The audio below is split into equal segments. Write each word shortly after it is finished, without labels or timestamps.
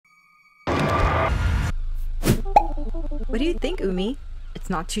What do you think, Umi? It's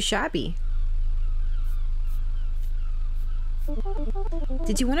not too shabby.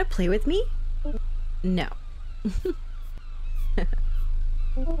 Did you want to play with me? No.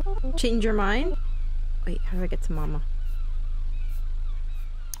 Change your mind? Wait, how do I get to Mama?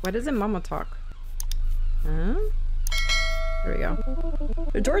 Why doesn't Mama talk? Huh? There we go.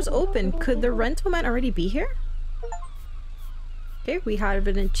 The door's open. Could the rental man already be here? Okay, we have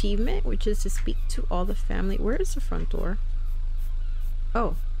an achievement, which is to speak to all the family. Where is the front door?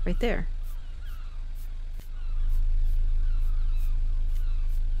 Oh, right there.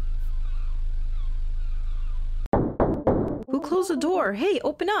 Who closed the door? Hey,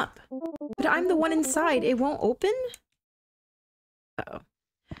 open up! But I'm the one inside. It won't open? Uh-oh.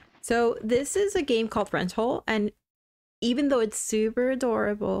 So this is a game called Rental, and even though it's super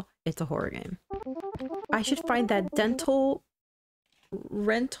adorable, it's a horror game. I should find that dental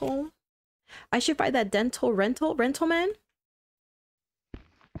rental. I should find that dental rental man.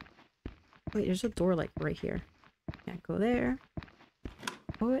 Wait, there's a door like right here. Can't go there.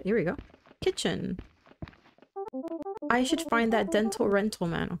 Oh, here we go. Kitchen. I should find that dental rental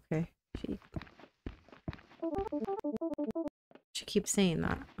man. Okay. She keeps saying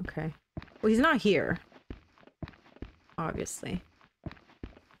that. Okay. Well, he's not here. Obviously.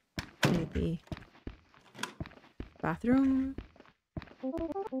 Maybe. Bathroom.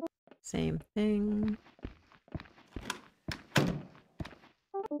 Same thing.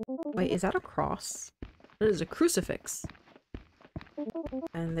 Wait, is that a cross? That is a crucifix.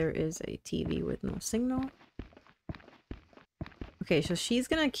 And there is a TV with no signal. Okay, so she's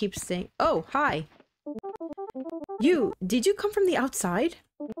gonna keep saying, oh, hi. Did you come from the outside?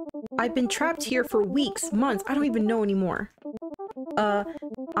 I've been trapped here for weeks, months, I don't even know anymore.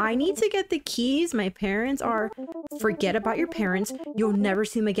 I need to get the keys. My parents are... Forget about your parents. You'll never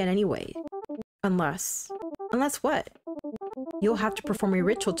see them again anyway. Unless what? You'll have to perform a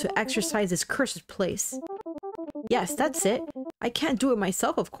ritual to exorcise this cursed place. Yes, that's it. I can't do it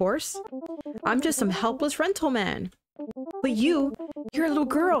myself, of course. I'm just some helpless rental man. But you're a little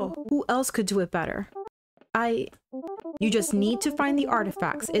girl. Who else could do it better? You just need to find the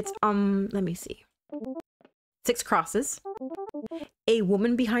artifacts. It's, let me see. 6 crosses. A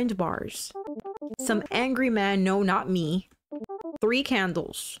woman behind bars. Some angry man, no, not me. 3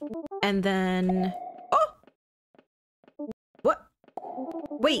 candles. And then... Oh! What?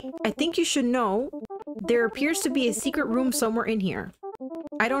 Wait, I think you should know. There appears to be a secret room somewhere in here.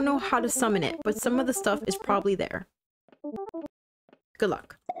 I don't know how to summon it, but some of the stuff is probably there. Good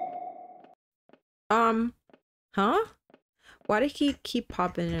luck. Huh? Why did he keep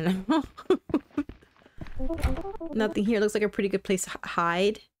popping in and out? Nothing here. Looks like a pretty good place to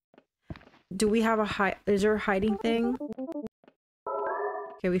hide. Do we have a hide? Is there a hiding thing?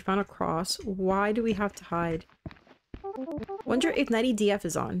 Okay, we found a cross. Why do we have to hide? Wonder if 90DF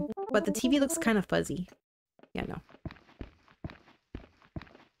is on, but the TV looks kind of fuzzy. Yeah, no.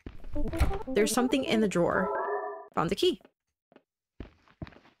 There's something in the drawer. Found the key.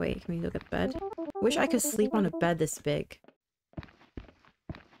 Wait, can we look at the bed? Wish I could sleep on a bed this big.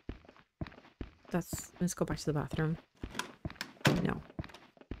 Let's go back to the bathroom. No.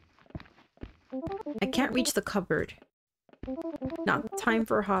 I can't reach the cupboard. Not time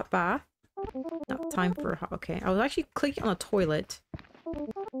for a hot bath. Not time for a hot... Okay, I was actually clicking on the toilet.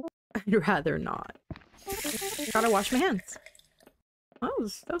 I'd rather not. Gotta wash my hands. Oh,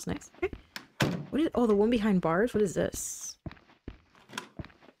 that was nice. Okay. What is... Oh, the one behind bars? What is this?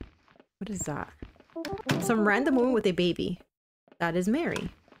 What is that? Some random woman with a baby. That is Mary.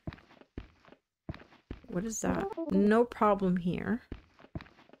 What is that? No problem here.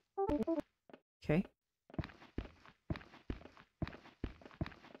 Okay.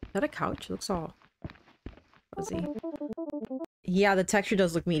 Is that a couch? It looks all fuzzy. Yeah, the texture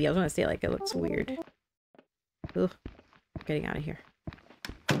does look meaty. I was gonna say, like, it looks weird. Ugh. I'm getting out of here.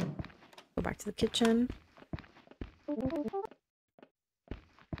 Go back to the kitchen.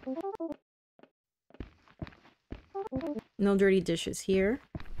 No dirty dishes here.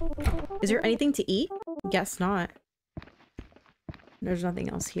 Is there anything to eat? Guess not. There's nothing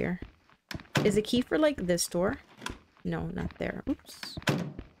else here. Is the key for, like, this door? No, not there. Oops.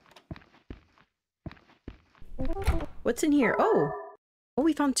 What's in here? Oh! Oh,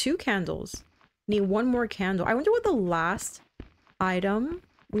 we found 2 candles. Need 1 more candle. I wonder what the last item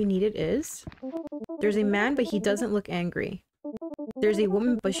we needed is. There's a man, but he doesn't look angry. There's a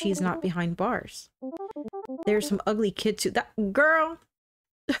woman, but she's not behind bars. There's some ugly kid too. That girl!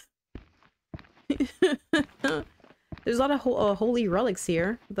 There's a lot of holy relics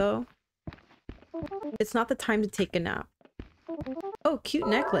here, though. It's not the time to take a nap. Oh, cute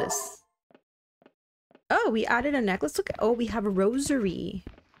necklace. Oh, we added a necklace. Look, oh, we have a rosary.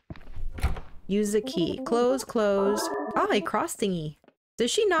 Use the key. Close, close. Ah, a cross thingy.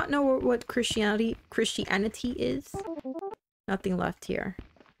 Does she not know what Christianity is? Nothing left here.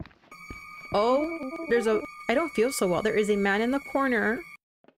 Oh, there's a... I don't feel so well. There is a man in the corner.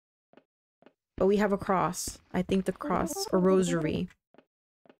 But we have a cross. I think the cross, or rosary,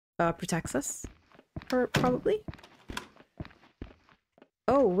 protects us. Probably.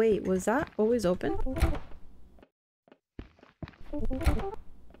 Oh, wait. Was that always open?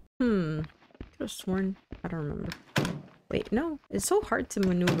 Could have sworn. I don't remember. Wait, no. It's so hard to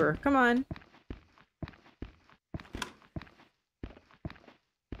maneuver. Come on.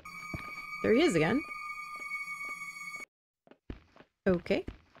 There he is again. Okay.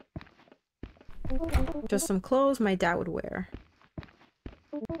 Just some clothes my dad would wear.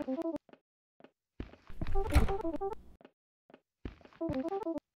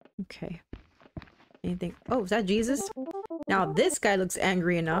 Okay. Anything? Oh, is that Jesus? Now this guy looks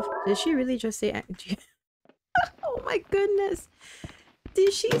angry enough. Did she really just say oh my goodness.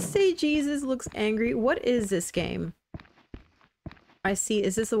 Did she say Jesus looks angry? What is this game? I see.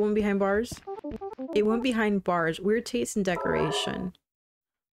 Is this the one behind bars? It went behind bars. Weird taste in decoration.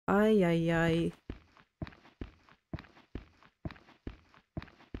 Ay, ay, ay.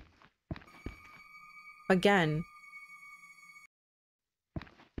 Again.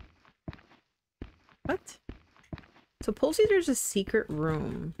 What? Supposedly there's a secret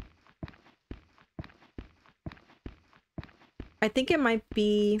room. I think it might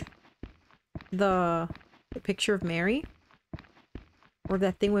be the picture of Mary. Or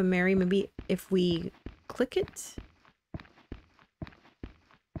that thing with Mary, maybe if we click it.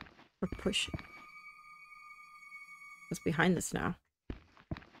 Or push it. What's behind this now?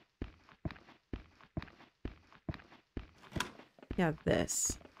 Yeah,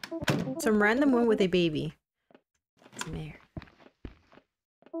 this. Some random one with a baby. It's Mary.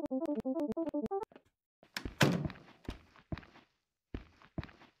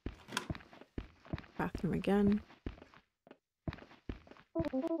 Bathroom again.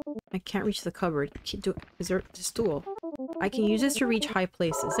 I can't reach the cupboard. Is there a stool? I can use this to reach high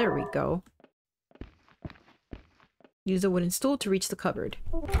places. There we go. Use a wooden stool to reach the cupboard.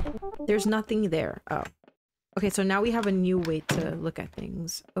 There's nothing there. Oh. Okay, so now we have a new way to look at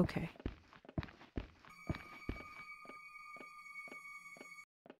things. Okay.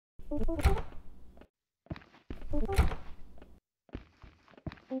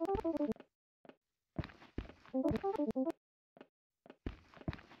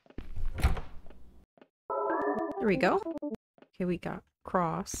 There we go. Okay, we got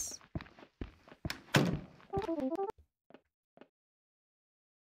cross.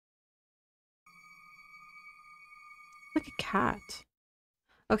 Like a cat.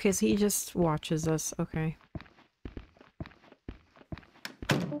 Okay, so he just watches us. Okay.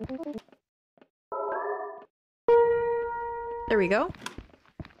 There we go.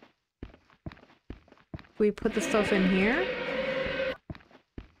 We put the stuff in here.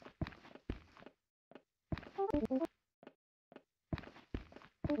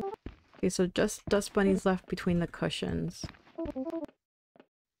 Okay, so just dust bunnies left between the cushions.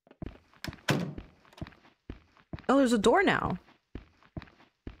 Oh, there's a door now.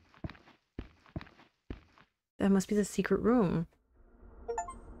 That must be the secret room.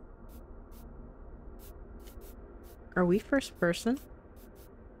 Are we first person?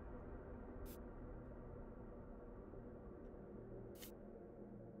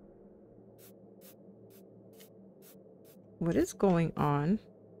 What is going on?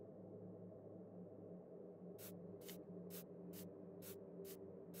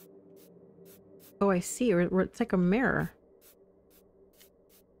 Oh, I see. It's like a mirror.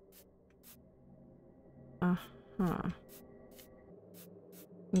 Uh-huh. I'm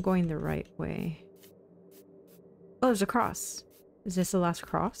going the right way. Oh, there's a cross. Is this the last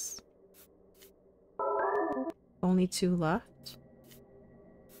cross? Only 2 left.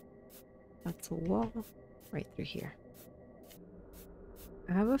 That's a wall. Right through here.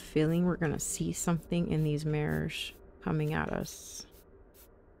 I have a feeling we're gonna see something in these mirrors coming at us.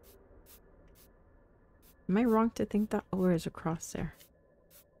 Am I wrong to think that? Oh, there's a cross there.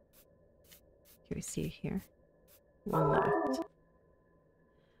 Can we see it here? 1 left.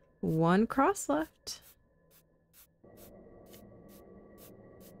 1 cross left.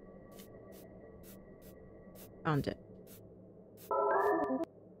 Found it.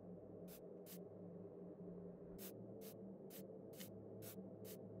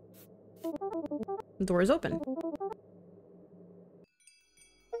 The door is open.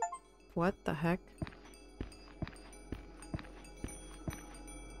 What the heck?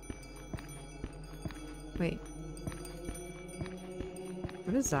 Wait.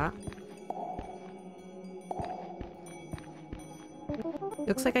 What is that?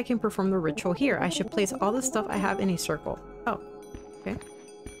 Looks like I can perform the ritual here. I should place all the stuff I have in a circle. Oh, okay.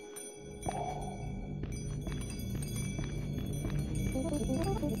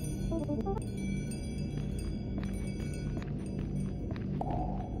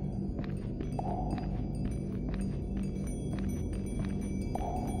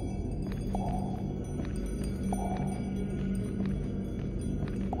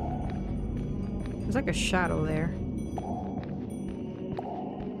 There's like a shadow there.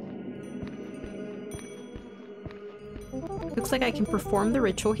 Looks like I can perform the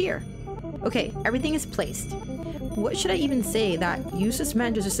ritual here. Okay, everything is placed. What should I even say? That useless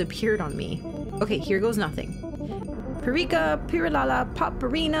man just disappeared on me. Okay, here goes nothing. Perica, Pirilala,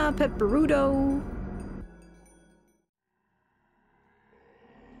 Paparina, Pepperudo.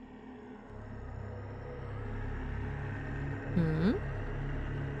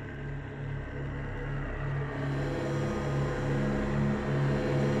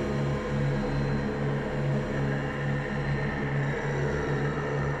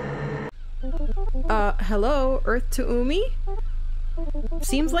 Hello, Earth to Umi?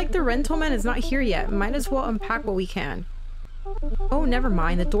 Seems like the rental man is not here yet. Might as well unpack what we can. Oh, never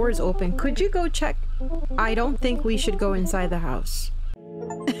mind. The door is open. Could you go check? I don't think we should go inside the house.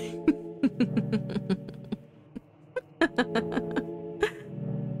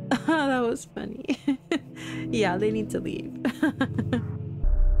 That was funny. Yeah, they need to leave.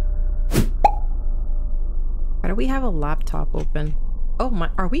 Why do we have a laptop open? Oh my,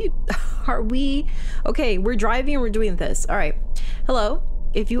 are we okay, we're driving and we're doing this. All right. Hello.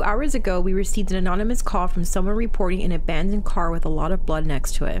 A few hours ago, we received an anonymous call from someone reporting an abandoned car with a lot of blood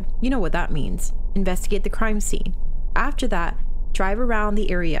next to it. You know what that means. Investigate the crime scene. After that, drive around the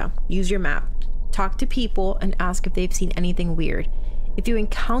area, use your map, talk to people, and ask if they've seen anything weird. If you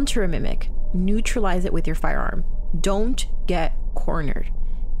encounter a mimic, neutralize it with your firearm. Don't get cornered.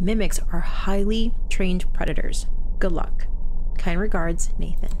 Mimics are highly trained predators. Good luck. Kind regards,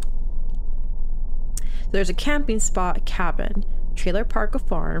 Nathan. So there's a camping spot, a cabin, trailer park, a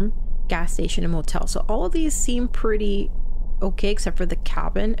farm, gas station, and motel. So all of these seem pretty okay, except for the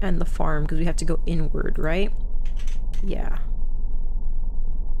cabin and the farm, because we have to go inward, right? Yeah.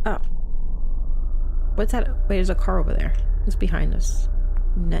 Oh. What's that? Wait, there's a car over there. What's behind us?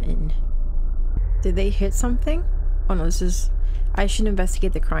 Nothing. Did they hit something? Oh no, this is... I should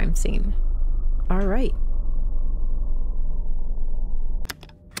investigate the crime scene. Alright.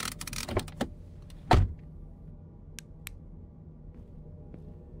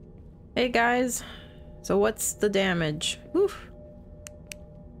 Hey guys, so what's the damage? Oof.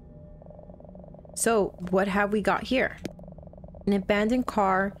 So what have we got here? An abandoned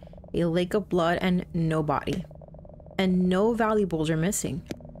car, a lake of blood, and no body. And no valuables are missing.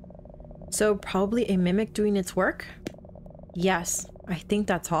 So probably a mimic doing its work? Yes, I think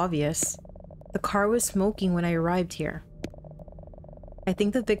that's obvious. The car was smoking when I arrived here. I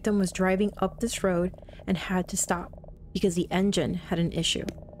think the victim was driving up this road and had to stop because the engine had an issue.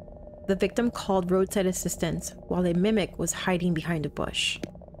 The victim called roadside assistance while a mimic was hiding behind a bush.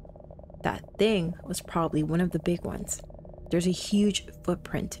 That thing was probably one of the big ones. There's a huge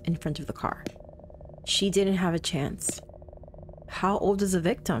footprint in front of the car. She didn't have a chance. How old is the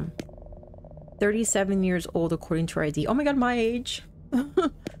victim? 37 years old according to her ID. Oh my god, my age.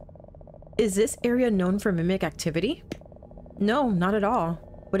 Is this area known for mimic activity? No, not at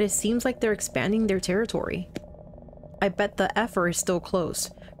all. But it seems like they're expanding their territory. I bet the effer is still close.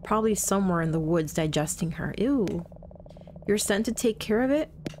 Probably somewhere in the woods digesting her. Ew. You're sent to take care of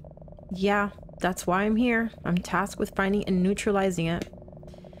it? Yeah, that's why I'm here. I'm tasked with finding and neutralizing it.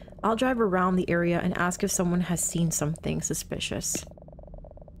 I'll drive around the area and ask if someone has seen something suspicious.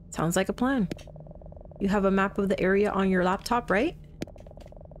 Sounds like a plan. You have a map of the area on your laptop, right?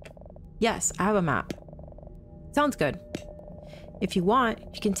 Yes, I have a map. Sounds good. If you want,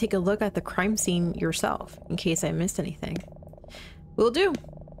 you can take a look at the crime scene yourself, in case I missed anything. Will do.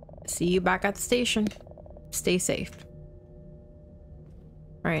 See you back at the station. Stay safe.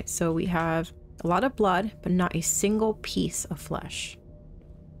 Alright, so we have a lot of blood, but not a single piece of flesh.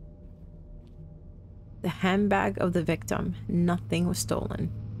 The handbag of the victim. Nothing was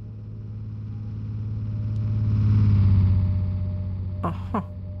stolen. Uh-huh.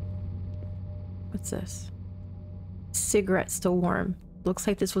 What's this? Cigarette still warm. Looks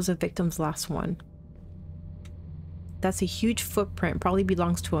like this was a victim's last one. That's a huge footprint. Probably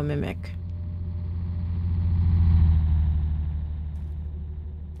belongs to a mimic.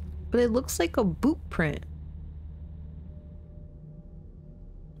 But it looks like a boot print.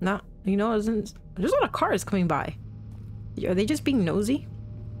 You know, there's a lot of cars coming by. Are they just being nosy?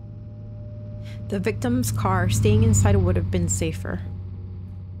 The victim's car, staying inside would have been safer.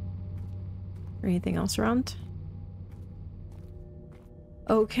 Or anything else around?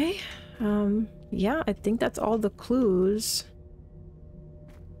 Okay. Yeah, I think that's all the clues.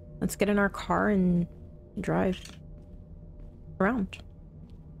 Let's get in our car and drive around.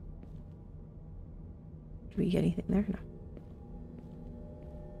 Do we get anything there? No.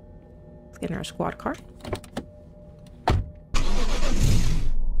 Let's get in our squad car.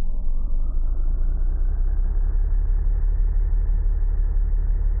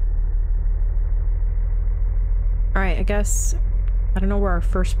 Alright, I guess... I don't know where our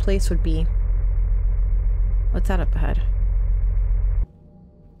first place would be. What's that up ahead?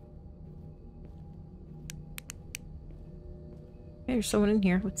 Hey, there's someone in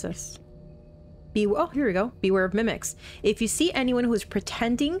here. What's this? Oh, here we go. Beware of mimics. If you see anyone who is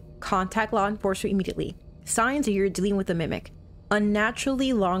pretending, contact law enforcement immediately. Signs that you're dealing with a mimic.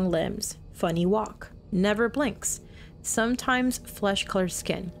 Unnaturally long limbs. Funny walk. Never blinks. Sometimes flesh-colored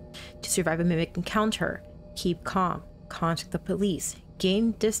skin. To survive a mimic encounter, keep calm. Contact the police.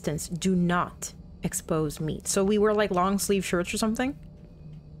 Gain distance. Do not expose meat. So we wear like long sleeve shirts or something?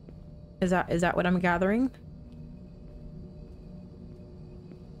 Is that what I'm gathering?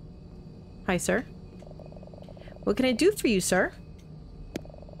 Hi, sir. What can I do for you, sir?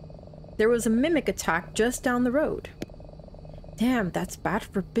 There was a mimic attack just down the road. Damn, that's bad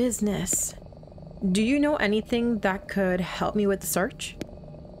for business. Do you know anything that could help me with the search?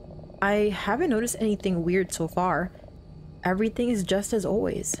 I haven't noticed anything weird so far. Everything is just as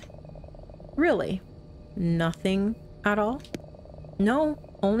always. Really? Nothing at all? No,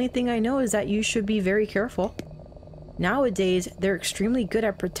 only thing I know is that you should be very careful. Nowadays, they're extremely good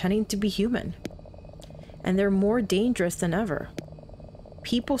at pretending to be human. And they're more dangerous than ever.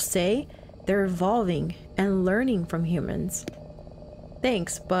 People say they're evolving and learning from humans.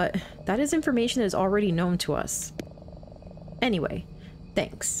 Thanks, but that is information that is already known to us. Anyway,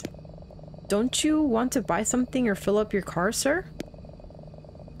 thanks. Don't you want to buy something or fill up your car, sir?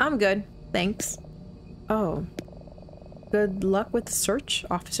 I'm good, thanks. Oh. Good luck with the search,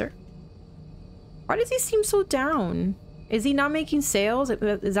 officer. Why does he seem so down? Is he not making sales?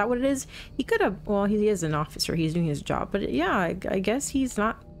 Is that what it is? He could have... Well, he is an officer. He's doing his job. But yeah, I guess he's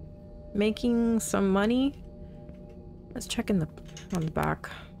not making some money. Let's check on the back.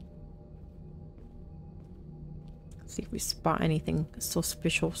 See if we spot anything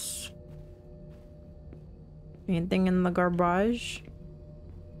suspicious. Anything in the garbage?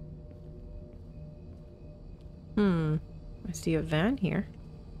 I see a van here.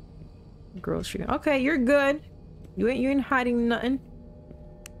 Grocery. Okay, you're good. You ain't hiding nothing.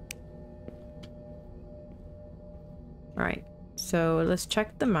 Alright, so let's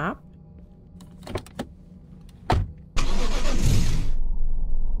check the map.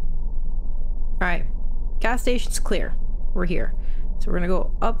 Alright, gas station's clear. We're here. So we're gonna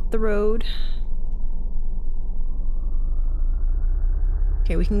go up the road.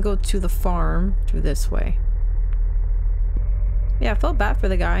 Okay, we can go to the farm through this way. Yeah, I felt bad for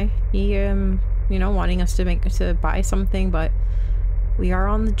the guy. He, you know, wanting us to buy something, but we are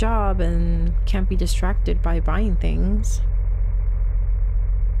on the job and can't be distracted by buying things.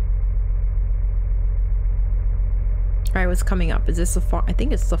 Alright, what's coming up? Is this the farm? I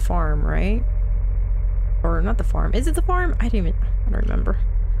think it's the farm, right? Or not the farm. Is it the farm? I don't remember.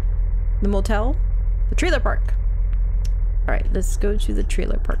 The motel? The trailer park. Alright, let's go to the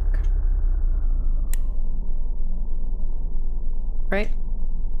trailer park. Right?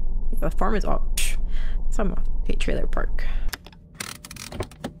 The farm is all... Okay, trailer park.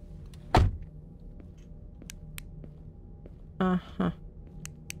 Uh-huh.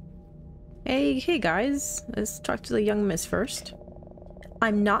 Hey guys. Let's talk to the young miss first.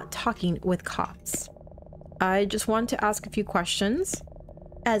 I'm not talking with cops. I just want to ask a few questions.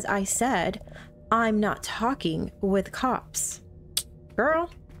 As I said, I'm not talking with cops. Girl.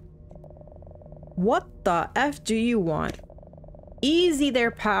 What the F do you want? Easy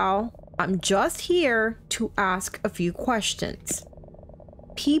there, pal. I'm just here to ask a few questions.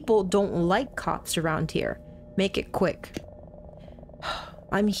 People don't like cops around here. Make it quick.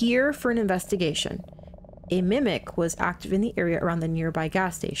 I'm here for an investigation. A mimic was active in the area around the nearby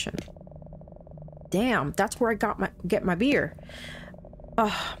gas station. Damn, that's where I get my beer.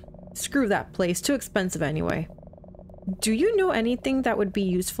 Screw that place. Too expensive anyway. Do you know anything that would be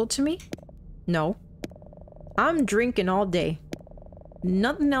useful to me? No. I'm drinking all day.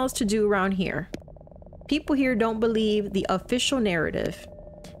 Nothing else to do around here. People here don't believe the official narrative.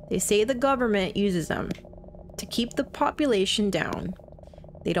 They say the government uses them to keep the population down.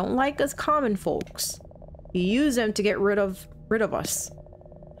 They don't like us common folks. You use them to get rid of us.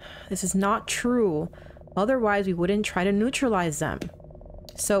 This is not true. Otherwise, we wouldn't try to neutralize them.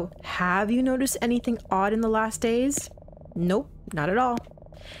 So, have you noticed anything odd in the last days? Nope, not at all.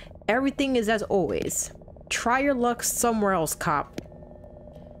 Everything is as always. Try your luck somewhere else, cop.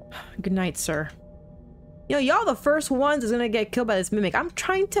 Good night, sir. You know, y'all the first ones is gonna get killed by this mimic. I'm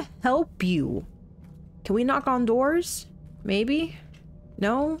trying to help you. Can we knock on doors? Maybe?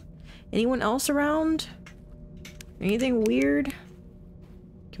 No? Anyone else around? Anything weird?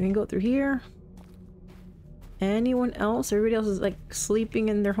 Can we go through here? Anyone else? Everybody else is like sleeping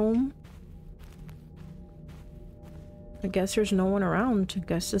in their home. I guess there's no one around. I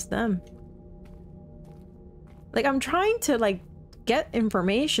guess just them. Like, I'm trying to like get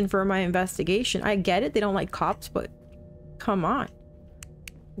information for my investigation. I get it, they don't like cops, but come on.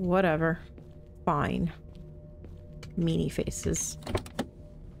 Whatever. Fine. Meanie faces.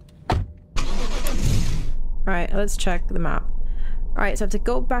 Alright, let's check the map. Alright, so I have to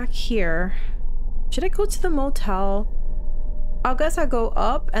go back here. Should I go to the motel? I guess I'll go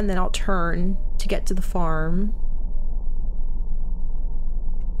up and then I'll turn to get to the farm.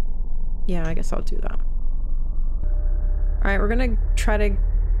 Yeah, I guess I'll do that. Alright, we're gonna try to...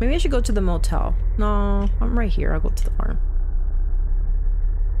 Maybe I should go to the motel. No, I'm right here. I'll go to the farm.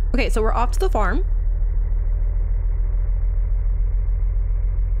 Okay, so we're off to the farm.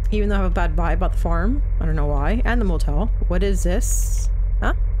 Even though I have a bad vibe about the farm. I don't know why. And the motel. What is this?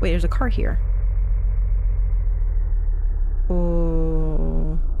 Huh? Wait, there's a car here.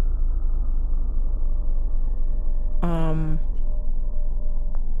 Oh.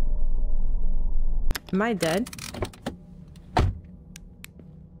 Am I dead?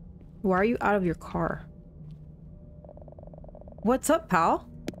 Why are you out of your car? What's up, pal?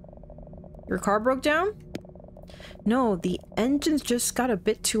 Your car broke down? No, the engine's just got a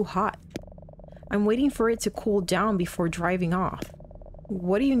bit too hot. I'm waiting for it to cool down before driving off.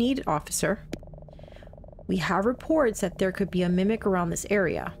 What do you need, officer? We have reports that there could be a mimic around this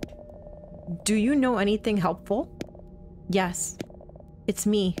area. Do you know anything helpful? Yes. It's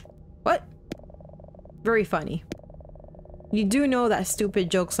me. What? Very funny. You do know that stupid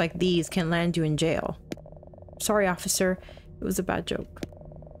jokes like these can land you in jail. Sorry, officer. It was a bad joke.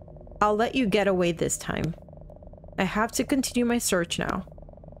 I'll let you get away this time. I have to continue my search now.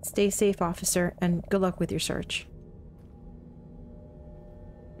 Stay safe, officer, and good luck with your search.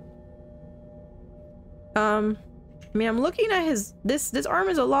 I mean, I'm looking at his... This arm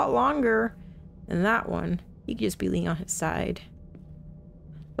is a lot longer than that one. He could just be leaning on his side.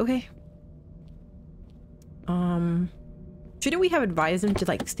 Okay. Shouldn't we have advised him to,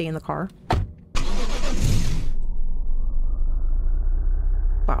 like, stay in the car?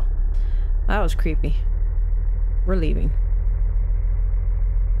 Wow. That was creepy. We're leaving.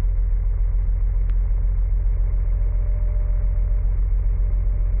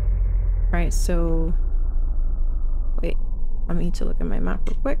 Alright, so... Wait. I need to look at my map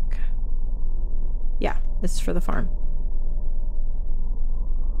real quick. Yeah, this is for the farm.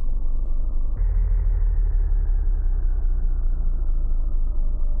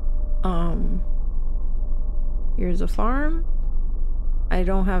 Here's a farm. I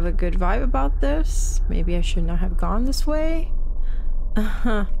don't have a good vibe about this. Maybe I should not have gone this way.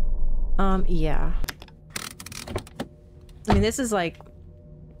 Yeah. I mean, this is like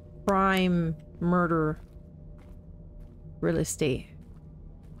prime murder real estate.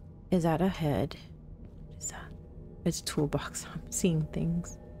 Is that a head? What is that? It's a toolbox. I'm seeing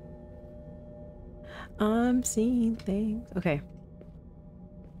things. I'm seeing things. Okay.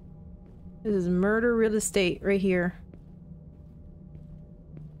 This is murder real estate right here.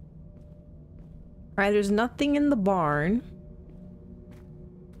 Alright, there's nothing in the barn.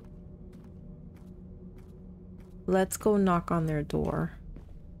 Let's go knock on their door.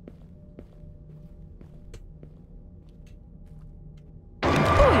 I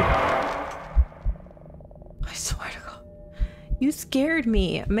swear to God. You scared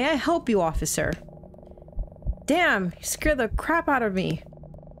me. May I help you, officer? Damn, you scared the crap out of me.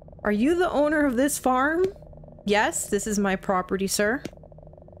 Are you the owner of this farm? Yes, this is my property, sir.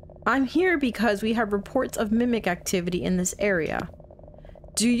 I'm here because we have reports of mimic activity in this area.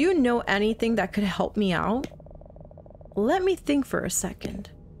 Do you know anything that could help me out? Let me think for a second.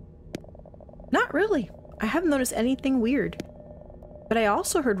 Not really. I haven't noticed anything weird. But I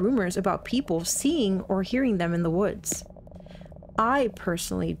also heard rumors about people seeing or hearing them in the woods. I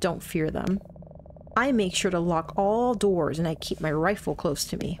personally don't fear them. I make sure to lock all doors and I keep my rifle close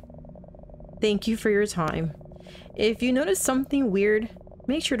to me. Thank you for your time. If you notice something weird,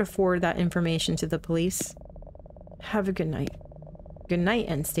 make sure to forward that information to the police. Have a good night. Good night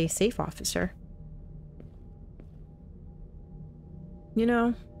and stay safe, officer. You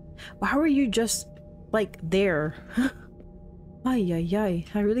know, how are you just like there? Ay, ay, ay.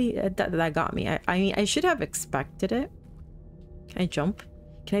 I really, that got me. I mean, I should have expected it. Can I jump?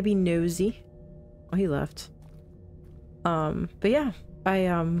 Can I be nosy? Oh, he left. But yeah, I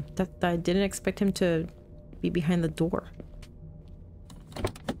didn't expect him to be behind the door.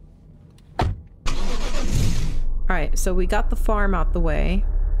 Alright, so we got the farm out the way.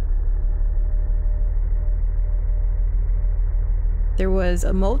 There was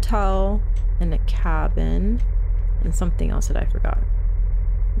a motel and a cabin and something else that I forgot.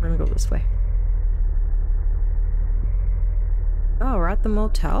 We're gonna go this way. Oh, we're at the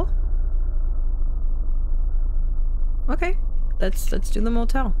motel? Okay, let's do the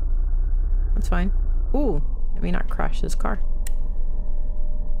motel. That's fine. Ooh, let me not crash this car.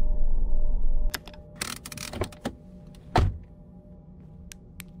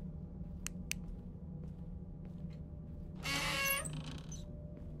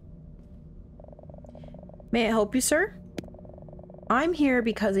 May I help you, sir? I'm here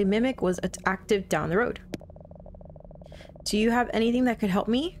because a mimic was active down the road. Do you have anything that could help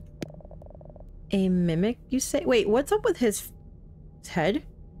me? A mimic, you say? Wait, what's up with his head?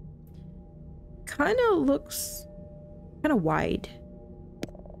 Kind of looks kind of wide.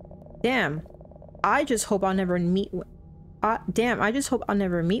 Damn. I just hope I'll never meet damn, I just hope I'll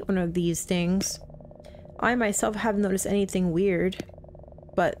never meet one of these things. I myself haven't noticed anything weird,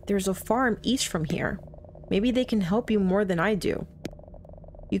 but there's a farm east from here. Maybe they can help you more than I do.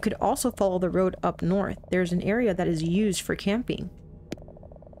 You could also follow the road up north. There's an area that is used for camping.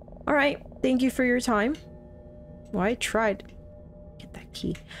 Alright, thank you for your time. Well, I tried. Get that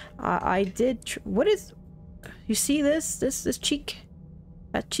key. I did. What is. You see this? This cheek?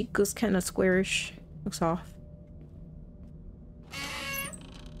 That cheek goes kind of squarish. Looks off. I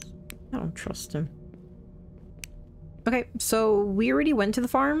don't trust him. Okay, so we already went to the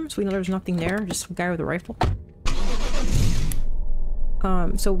farm, so we know there's nothing there. Just some guy with a rifle.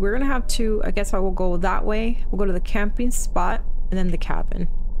 So we're gonna have to, I guess I will go that way. We'll go to the camping spot and then the cabin.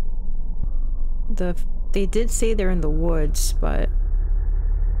 They did say they're in the woods, but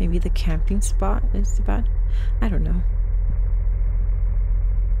maybe the camping spot is bad. I don't know.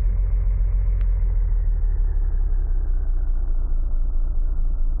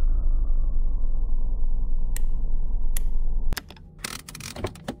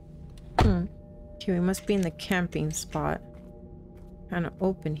 Okay, we must be in the camping spot. Kind of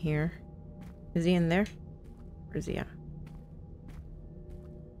open here. Is he in there? Where is he at?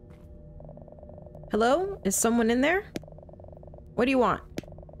 Hello? Is someone in there? What do you want?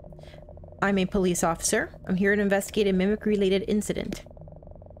 I'm a police officer. I'm here to investigate a mimic-related incident.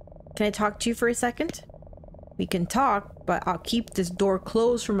 Can I talk to you for a second? We can talk, but I'll keep this door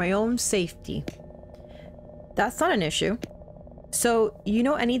closed for my own safety. That's not an issue. So, you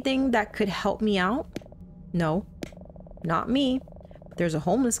know anything that could help me out? No. Not me. But there's a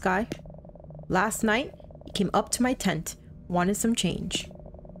homeless guy. Last night, he came up to my tent, wanted some change.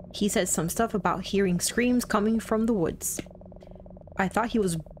 He said some stuff about hearing screams coming from the woods. I thought he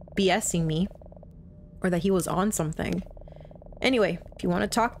was BSing me, or that he was on something. Anyway, if you want to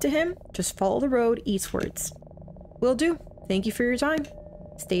talk to him, just follow the road eastwards. Will do. Thank you for your time.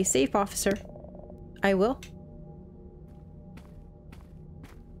 Stay safe, officer. I will.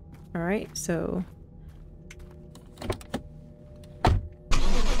 Alright, so...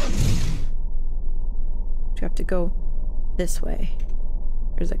 we have to go this way.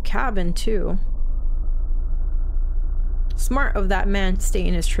 There's a cabin, too. Smart of that man to stay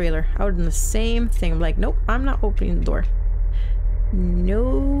in his trailer. I would have done the same thing. I'm like, nope, I'm not opening the door.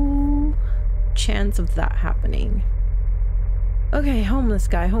 No chance of that happening. Okay, homeless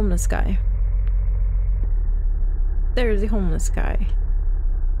guy, homeless guy. There's the homeless guy.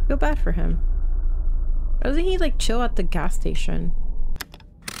 Feel bad for him. Doesn't he like chill at the gas station?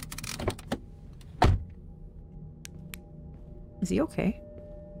 Is he okay?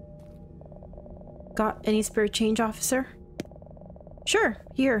 Got any spare change, officer? Sure,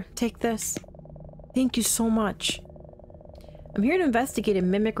 here, take this. Thank you so much. I'm here to investigate a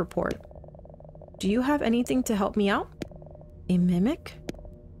mimic report. Do you have anything to help me out? A mimic?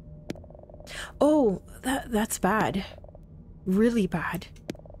 Oh, that's bad. Really bad.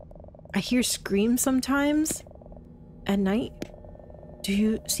 I hear screams sometimes at night. Do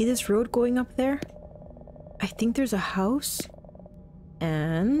you see this road going up there? I think there's a house.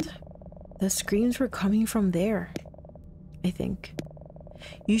 And the screams were coming from there, I think.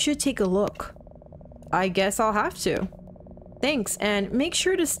 You should take a look. I guess I'll have to. Thanks, and make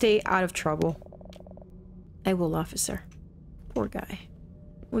sure to stay out of trouble. I will, officer. Poor guy.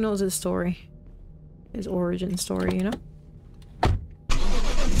 Who knows his story? His origin story, you know?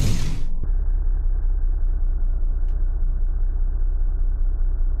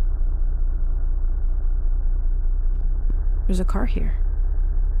 There's a car here.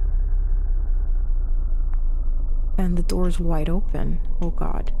 And the door's wide open. Oh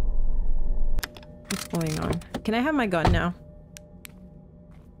god. What's going on? Can I have my gun now?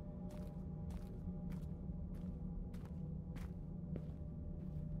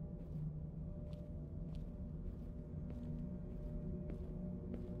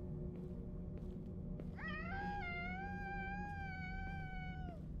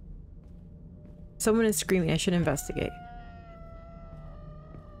 Someone is screaming. I should investigate.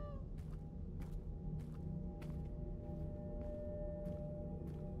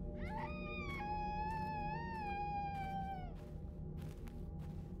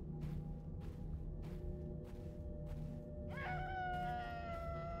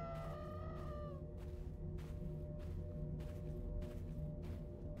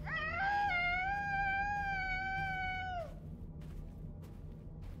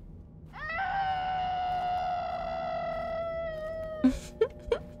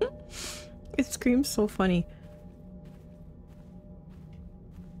 It screams so funny.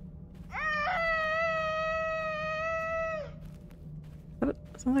 That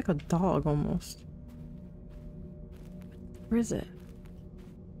sounds like a dog almost. Where is it?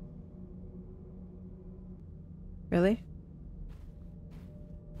 Really?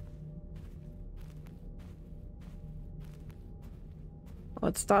 Oh,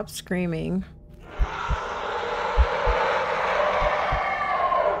 it stopped screaming.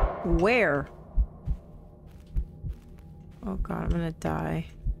 Where? Oh god, I'm gonna die.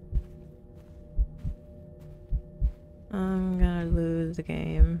 I'm gonna lose the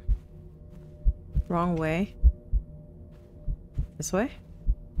game. Wrong way. This way?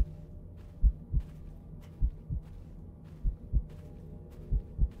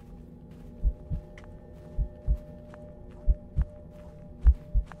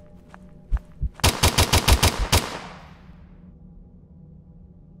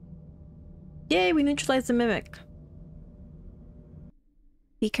 Yay, we neutralized the mimic.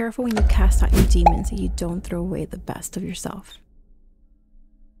 Be careful when you cast out your demons that you don't throw away the best of yourself.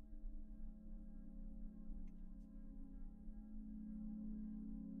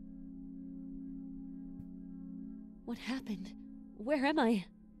 What happened? Where am I?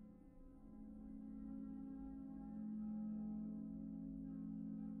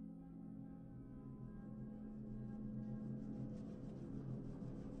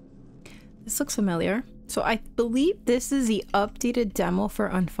 This looks familiar. So I believe this is the updated demo for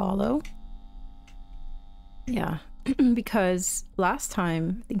Unfollow. Yeah, because last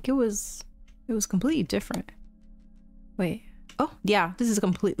time I think it was completely different. Wait. Oh, yeah, this is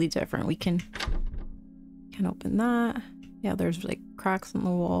completely different. We can open that. Yeah, there's like cracks in the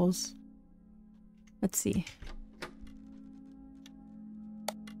walls. Let's see.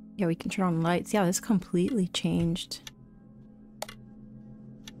 Yeah, we can turn on lights. Yeah, this completely changed.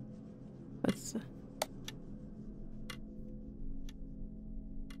 Let's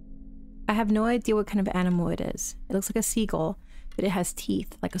I have no idea what kind of animal it is. It looks like a seagull, but it has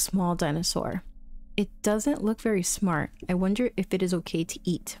teeth like a small dinosaur. It doesn't look very smart. I wonder if it is okay to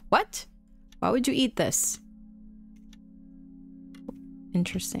eat. What? Why would you eat this?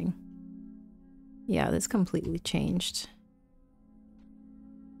 Interesting. Yeah, this completely changed.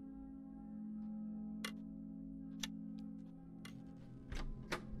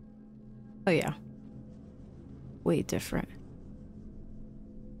 Oh yeah. Way different.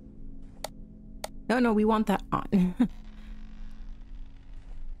 No, we want that on.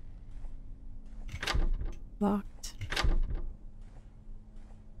 Locked.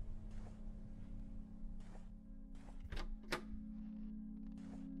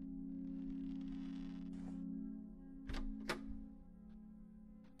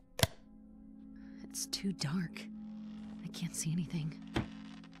 It's too dark. I can't see anything.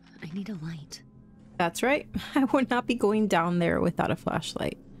 I need a light. That's right. I would not be going down there without a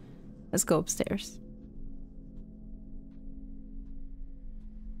flashlight. Let's go upstairs.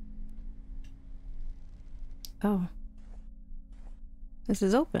 Oh. This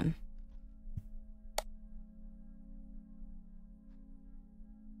is open.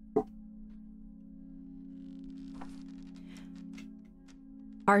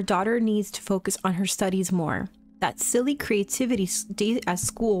 Our daughter needs to focus on her studies more. That silly creativity day at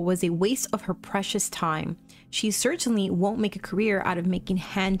school was a waste of her precious time. She certainly won't make a career out of making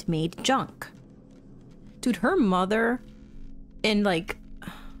handmade junk. Dude, her mother, in like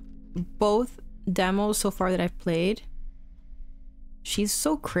both demos so far that I've played, She's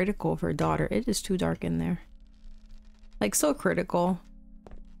so critical of her daughter. It is too dark in there. Like, so critical.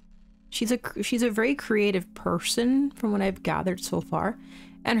 She's a very creative person from what I've gathered so far,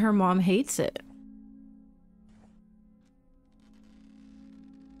 and her mom hates it.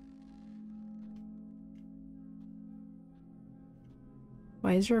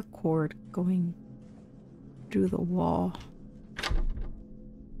 Why is there a cord going through the wall?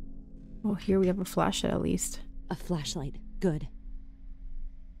 Oh, here we have a flashlight at least. A flashlight. Good.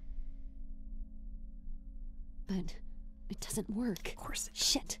 But it doesn't work. Of course it does.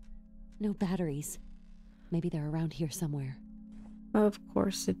 Shit. No batteries. Maybe they're around here somewhere. Of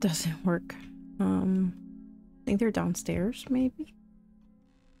course it doesn't work. I think they're downstairs, maybe?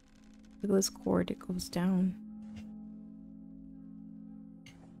 Look at this cord, it goes down.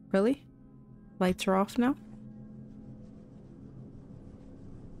 Really? Lights are off now?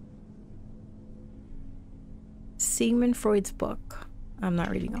 Sigmund Freud's book. I'm not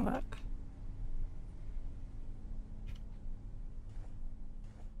reading all that.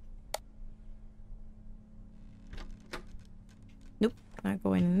 Nope, not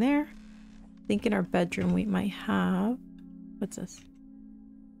going in there. I think in our bedroom we might have... What's this?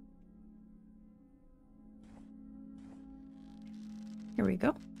 Here we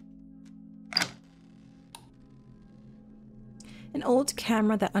go. An old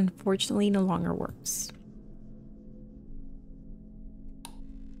camera that unfortunately no longer works.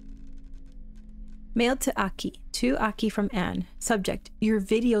 Mail to Aki. To Aki from Anne. Subject: your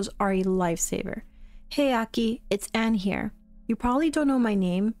videos are a lifesaver. Hey Aki, it's Anne here. You probably don't know my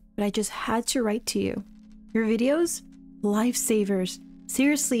name, but I just had to write to you. Your videos? Lifesavers.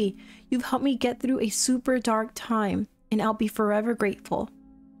 Seriously, you've helped me get through a super dark time, and I'll be forever grateful.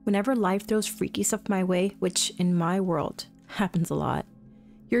 Whenever life throws freaky stuff my way, which in my world happens a lot,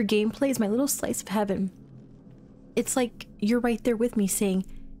 your gameplay is my little slice of heaven. It's like you're right there with me saying,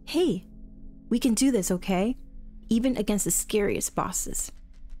 hey, we can do this, okay? Even against the scariest bosses.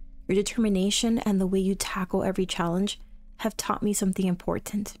 Your determination and the way you tackle every challenge have taught me something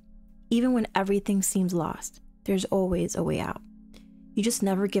important. Even when everything seems lost, there's always a way out. You just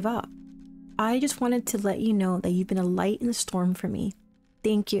never give up. I just wanted to let you know that you've been a light in the storm for me.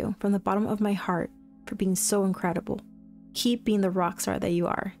 Thank you from the bottom of my heart for being so incredible. Keep being the rock star that you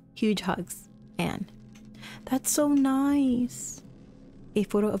are. Huge hugs, Anne. That's so nice. A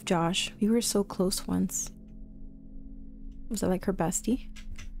photo of Josh. We were so close once. Was that like her bestie?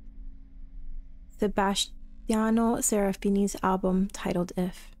 Sebastiano Serafini's album titled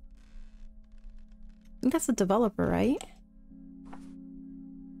If. I think that's the developer, right?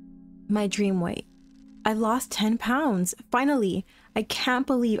 My dream weight. I lost 10 pounds. Finally. I can't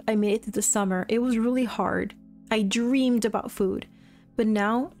believe I made it through the summer. It was really hard. I dreamed about food. But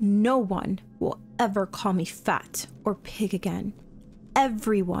now no one will ever call me fat or pig again.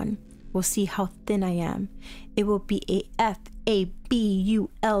 Everyone will see how thin I am. It will be a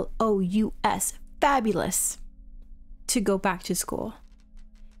Fabulous. Fabulous. To go back to school.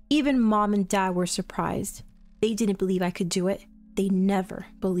 Even mom and dad were surprised. They didn't believe I could do it. They never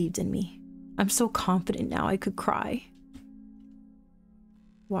believed in me. I'm so confident now I could cry.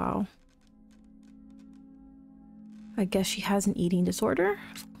 Wow. I guess she has an eating disorder.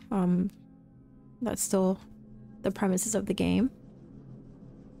 That's still the premises of the game.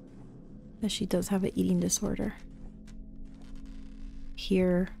 That she does have an eating disorder.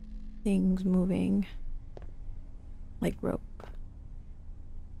 Hear things moving like rope.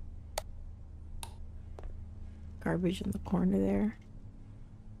 Garbage in the corner there.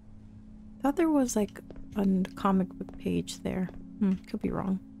 Thought there was like a comic book page there. Could be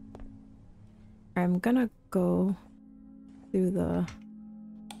wrong. I'm gonna go through the...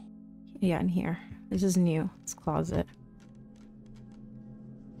 Yeah, in here. This is new. This closet.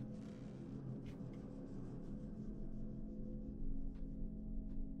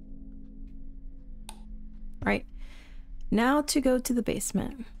 Right. Now to go to the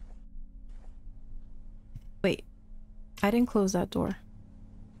basement. Wait. I didn't close that door.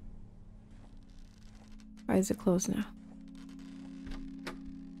 Why is it closed now?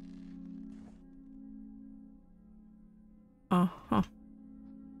 Uh-huh.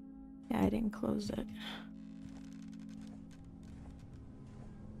 Yeah, I didn't close it.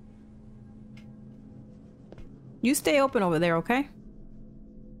 You stay open over there, okay?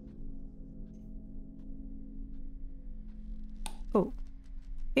 Oh.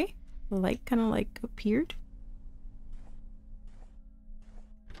 Okay. The light kind of like appeared.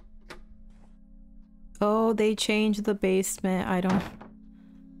 Oh, they changed the basement. I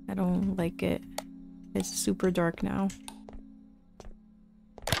don't like it. It's super dark now.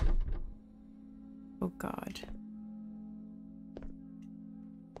 Oh god.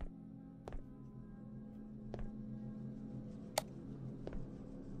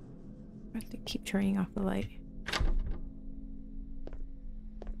 have to keep turning off the light.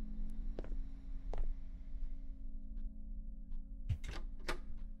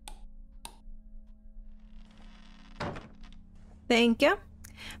 Thank you. I'm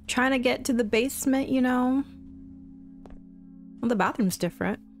trying to get to the basement, you know. Well, the bathroom's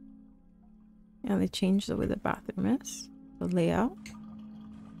different. Yeah, they changed the way the bathroom is. The layout.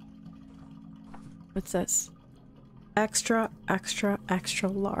 What's this? Extra, extra, extra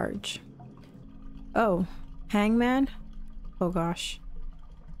large. Oh, hangman? Oh gosh.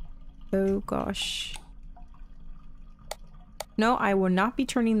 Oh gosh. No, I will not be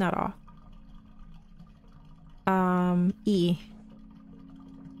turning that off. E.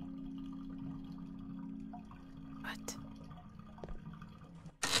 What?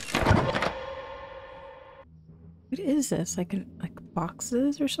 What is this? Like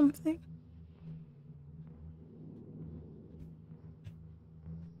boxes or something?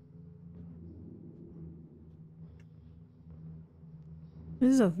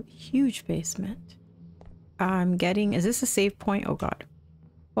 This is a huge basement. I'm getting... Is this a save point? Oh god.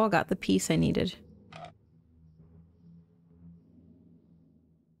 Oh, I got the piece I needed.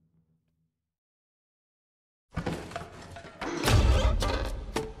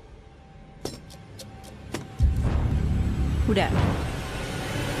 Who dat?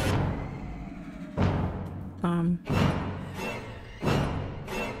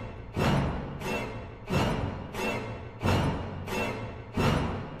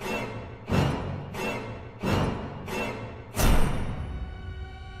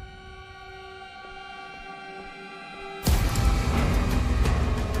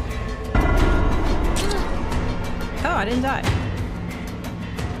 Oh, I didn't die.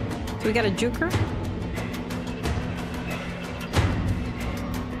 So we got a juker?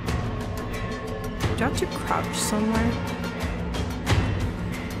 Do I have to crouch somewhere?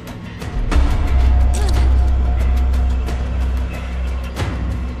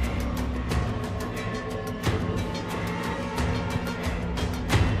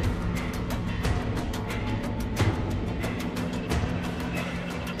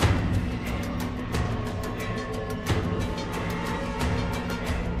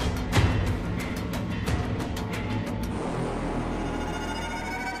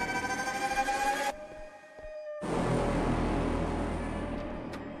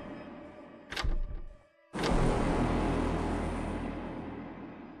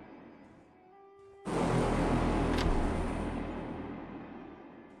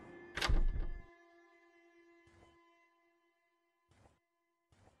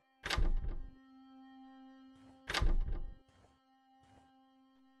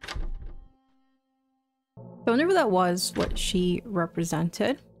 I wonder if that was what she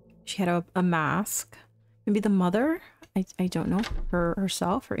represented. She had a mask. Maybe the mother? I don't know.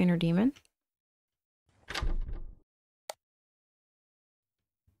 Herself, her inner demon.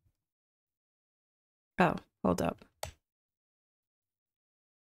 Oh, hold up.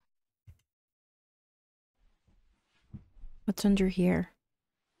 What's under here?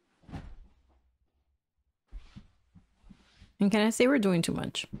 And can I say we're doing too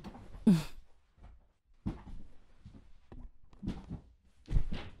much?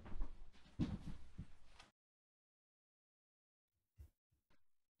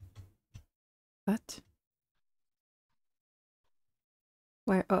 What?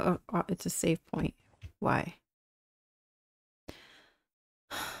 Why? Oh, it's a save point. Why?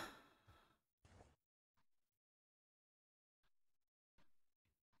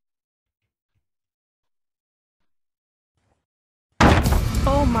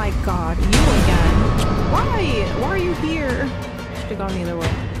 Oh my god, you again. Why? Why are you here? Should have gone the other way.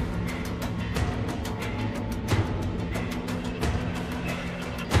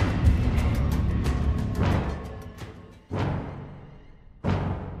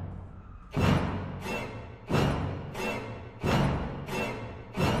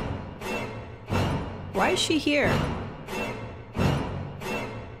 Why is she here?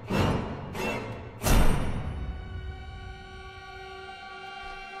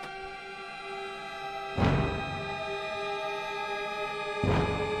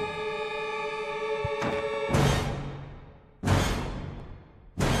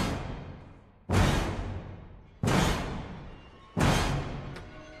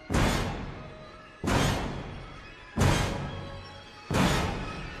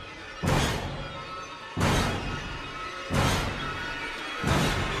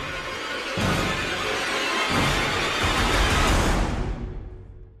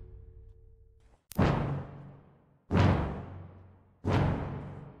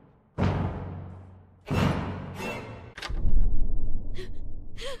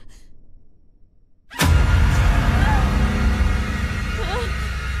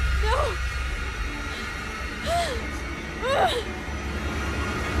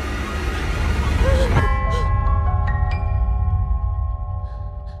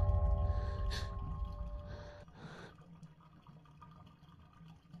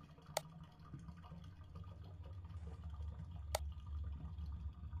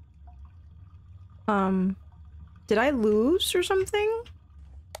 Did I lose or something?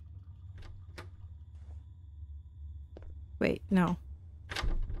 Wait, no.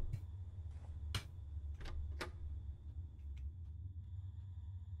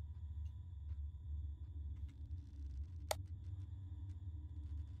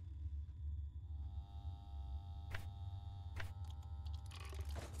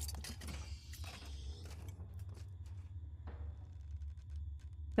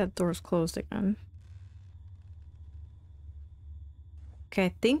 That door's closed again. Okay,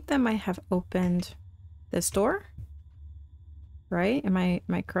 I think that might have opened this door. Right? Am I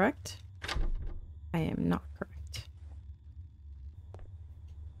correct? I am not correct.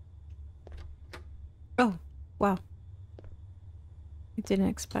 Oh, wow. I didn't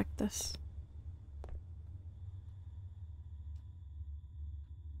expect this.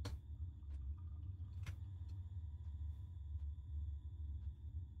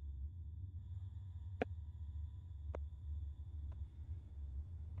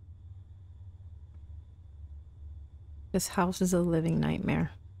 This house is a living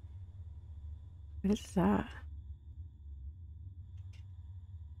nightmare. What is that?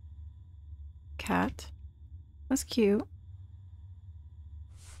 Cat. That's cute.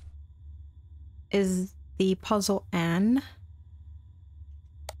 Is the puzzle Anne?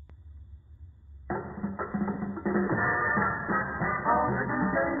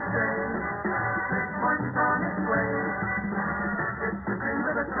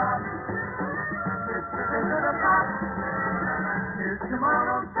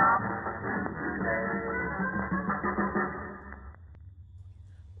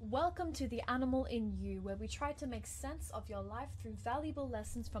 Welcome to The Animal in You, where we try to make sense of your life through valuable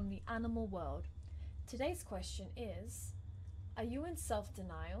lessons from the animal world. Today's question is, are you in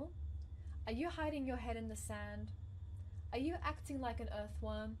self-denial? Are you hiding your head in the sand? Are you acting like an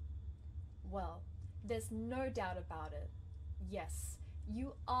earthworm? Well, there's no doubt about it. Yes,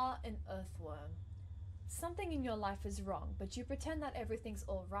 you are an earthworm. Something in your life is wrong, but you pretend that everything's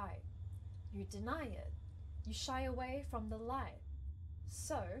all right. You deny it. You shy away from the light.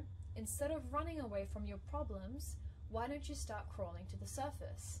 So, instead of running away from your problems, why don't you start crawling to the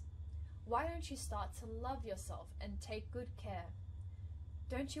surface? Why don't you start to love yourself and take good care?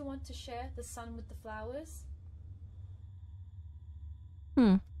 Don't you want to share the sun with the flowers?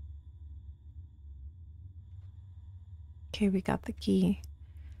 Okay, we got the key.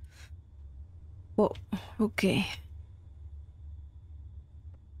 Whoa, okay.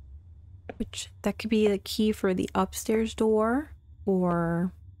 Which, that could be the key for the upstairs door,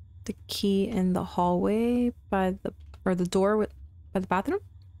 or the key in the hallway by the, or the door with, by the bathroom?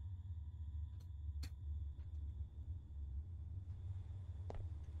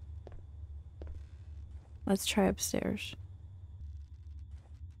 Let's try upstairs.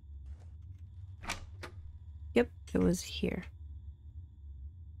 Yep, it was here.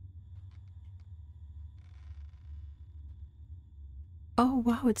 Oh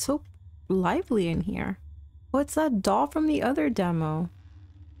wow, it's so lively in here. What's that doll from the other demo?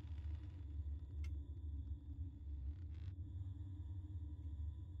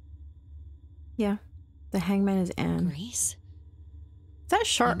 Yeah, the hangman is Anne. Grace? Is that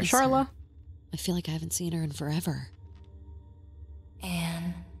I miss Charla? her. I feel like I haven't seen her in forever.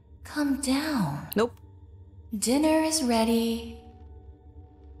 Anne, come down. Nope. Dinner is ready.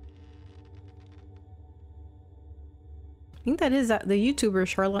 I think that is the YouTuber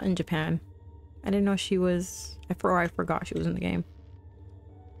Charlotte in Japan. I didn't know she was. I forgot she was in the game.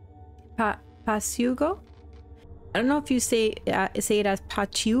 Pasugo? I don't know if you say it as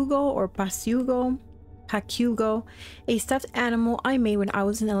Pachugo or Pasugo. Pacugo, a stuffed animal I made when I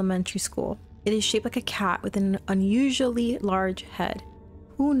was in elementary school. It is shaped like a cat with an unusually large head.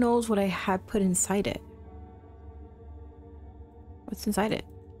 Who knows what I had put inside it? What's inside it?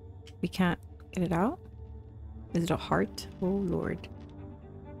 We can't get it out? Is it a heart? Oh lord.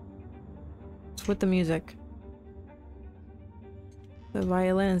 What's with the music? The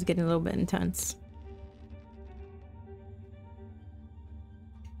violin is getting a little bit intense.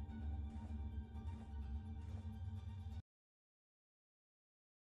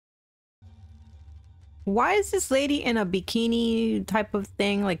 Why is this lady in a bikini type of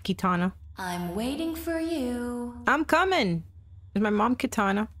thing like Kitana? I'm waiting for you. I'm coming! Is my mom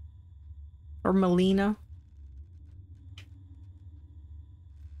Kitana? Or Melina?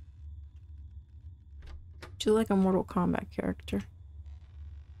 She's like a Mortal Kombat character.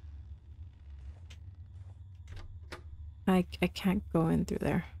 I can't go in through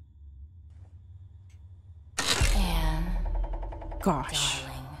there. Anne, Gosh.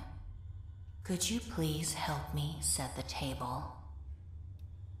 darling, could you please help me set the table?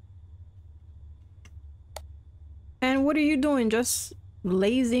 June, what are you doing? Just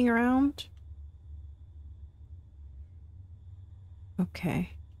lazing around?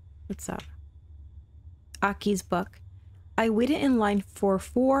 Okay. What's up? Aki's book. I waited in line for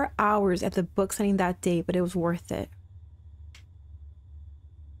 4 hours at the book signing that day, but it was worth it.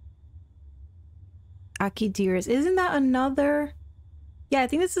 Aki Dears. Isn't that another? Yeah, I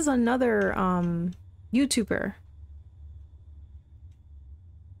think this is another YouTuber.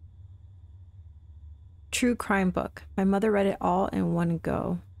 True crime book. My mother read it all in one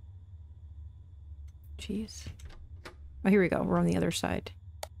go. Jeez. Oh, here we go. We're on the other side.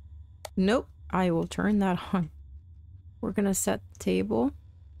 Nope. I will turn that on. We're gonna set the table.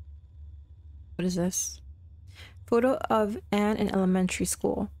 What is this? Photo of Anne in elementary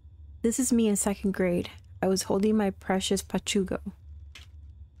school. This is me in 2nd grade. I was holding my precious pachugo.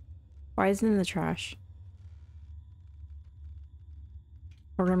 Why isn't it in the trash?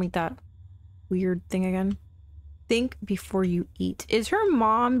 We're gonna make that weird thing again. Think before you eat. Is her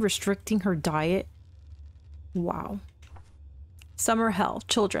mom restricting her diet? Wow. Summer hell.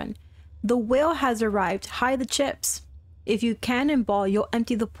 Children. The whale has arrived. Hide the chips. If you cannonball, you'll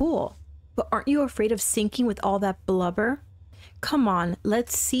empty the pool. But aren't you afraid of sinking with all that blubber? Come on,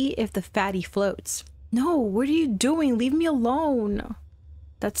 let's see if the fatty floats. No, what are you doing? Leave me alone.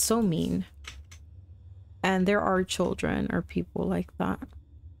 That's so mean. And there are children or people like that.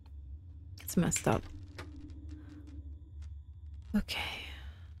 It's messed up. Okay.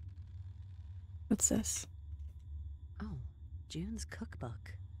 What's this? Oh, June's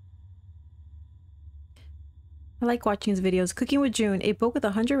cookbook. I like watching his videos. Cooking with June, a book with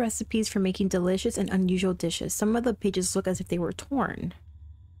 100 recipes for making delicious and unusual dishes. Some of the pages look as if they were torn,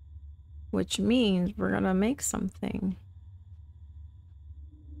 which means we're gonna make something.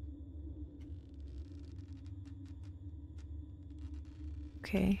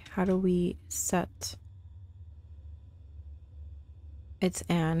 Okay, how do we set? It's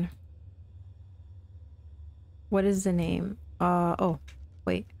Anne. What is the name? Oh,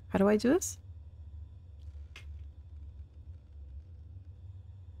 wait, how do I do this?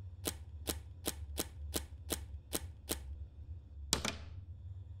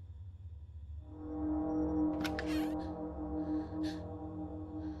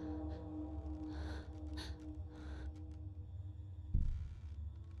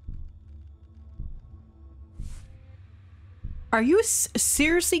 Are you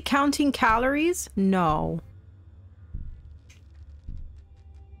seriously counting calories? No.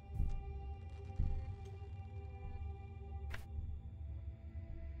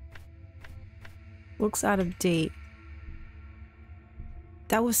 Looks out of date.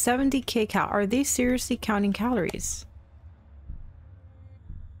 That was 70k cal. Are they seriously counting calories?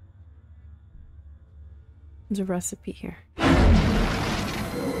 There's a recipe here.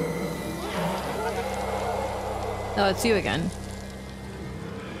 Oh, it's you again.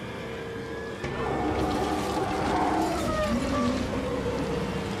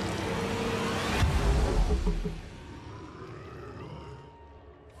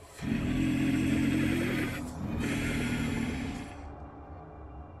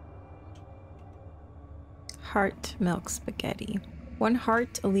 Heart milk spaghetti. 1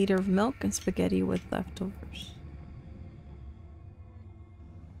 heart, a liter of milk, and spaghetti with leftovers.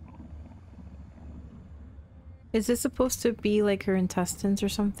 Is this supposed to be like her intestines or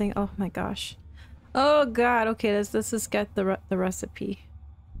something? Oh my gosh. Oh god, okay, let's just get the recipe.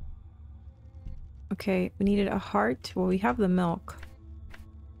 Okay, we needed a heart. Well, we have the milk.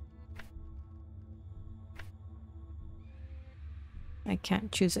 I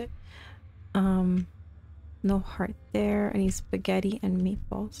can't choose it. No heart there. I need spaghetti and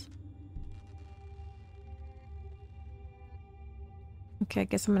meatballs. Okay, I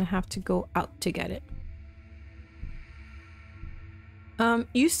guess I'm gonna have to go out to get it.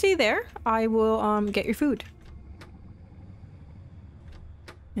 You stay there. I will get your food.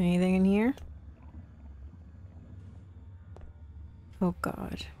 Anything in here? Oh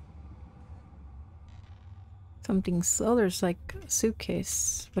god. Something slow. There's like a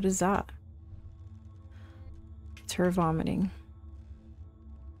suitcase. What is that? It's her vomiting.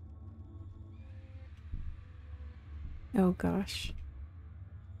 Oh gosh.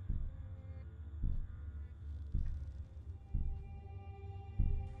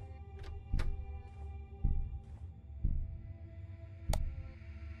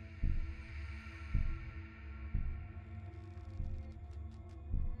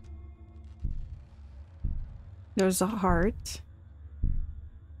 There's a heart.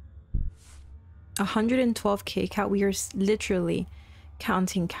 112k cal. We are literally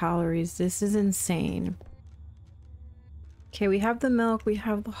counting calories. This is insane. Okay, we have the milk. We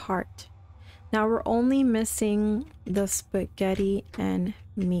have the heart. Now we're only missing the spaghetti and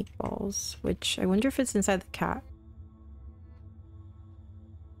meatballs, which I wonder if it's inside the cat.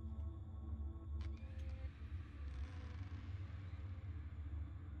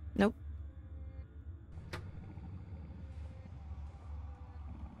 Nope.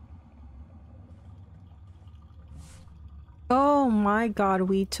 Oh my god,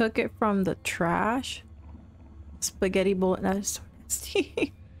 we took it from the trash. Spaghetti bowl. That is so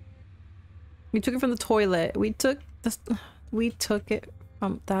nasty. We took it from the toilet. We took it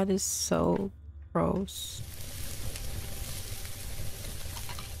from. That is so gross.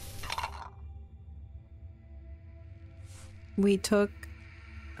 We took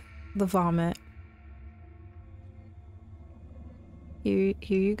the vomit. Here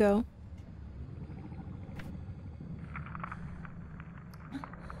you go.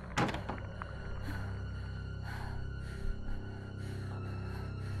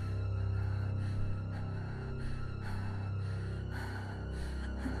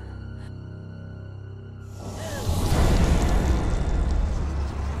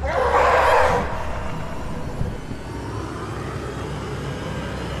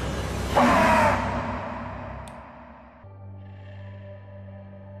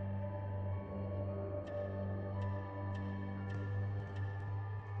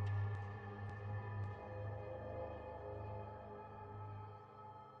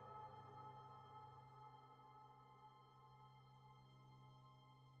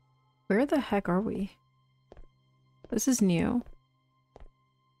 Where the heck are we? This is new.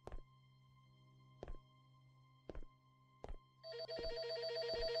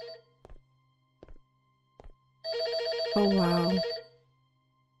 Oh wow.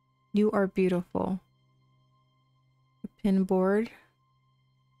 You are beautiful. A pin board.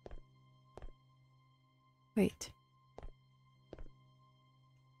 Wait.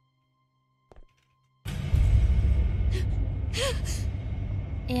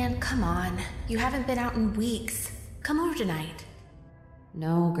 Anne, come on. You haven't been out in weeks. Come over tonight.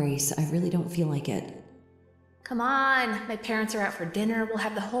 No, Grace, I really don't feel like it. Come on. My parents are out for dinner. We'll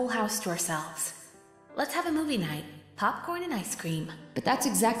have the whole house to ourselves. Let's have a movie night. Popcorn and ice cream. But that's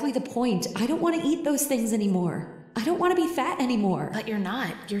exactly the point. I don't want to eat those things anymore. I don't want to be fat anymore. But you're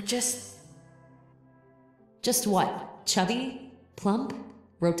not. You're just... Just what? Chubby? Plump?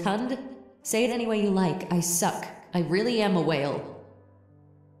 Rotund? Say it any way you like. I suck. I really am a whale.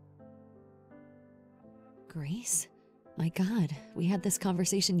 Grace? My God, we had this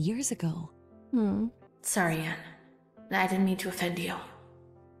conversation years ago. Sorry, Anne. I didn't mean to offend you.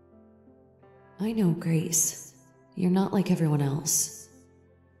 I know, Grace. You're not like everyone else.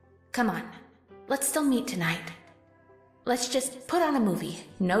 Come on. Let's still meet tonight. Let's just put on a movie.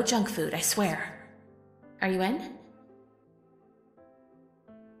 No junk food, I swear. Are you in?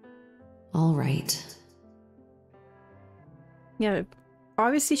 All right. Yeah,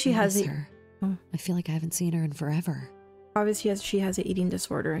 obviously she has it. I feel like I haven't seen her in forever. Obviously she has an eating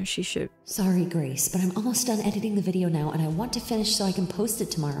disorder and she should... Sorry, Grace, but I'm almost done editing the video now and I want to finish so I can post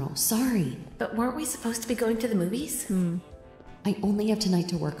it tomorrow. Sorry. But weren't we supposed to be going to the movies? I only have tonight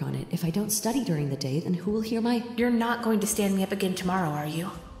to work on it. If I don't study during the day, then who will hear my... You're not going to stand me up again tomorrow, are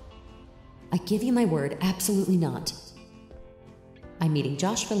you? I give you my word, absolutely not. I'm meeting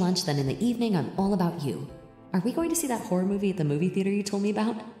Josh for lunch, then in the evening I'm all about you. Are we going to see that horror movie at the movie theater you told me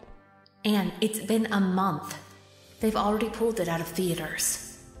about? Anne, it's been a month. They've already pulled it out of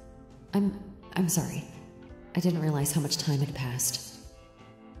theaters. I'm sorry. I didn't realize how much time had passed.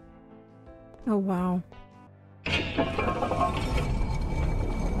 Oh wow.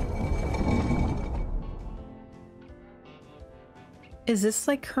 Is this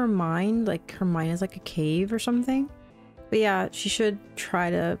like her mind? Like her mind is like a cave or something? But yeah, she should try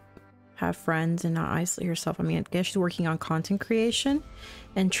to have friends and not isolate herself. I mean, I guess she's working on content creation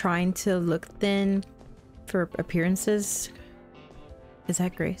and trying to look thin for appearances. Is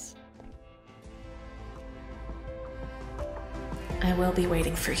that Grace? I will be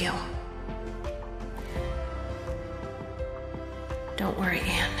waiting for you. Don't worry,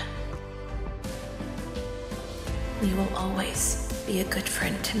 Anne. You will always be a good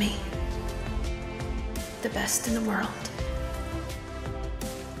friend to me. The best in the world.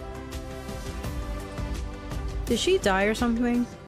 Did she die or something?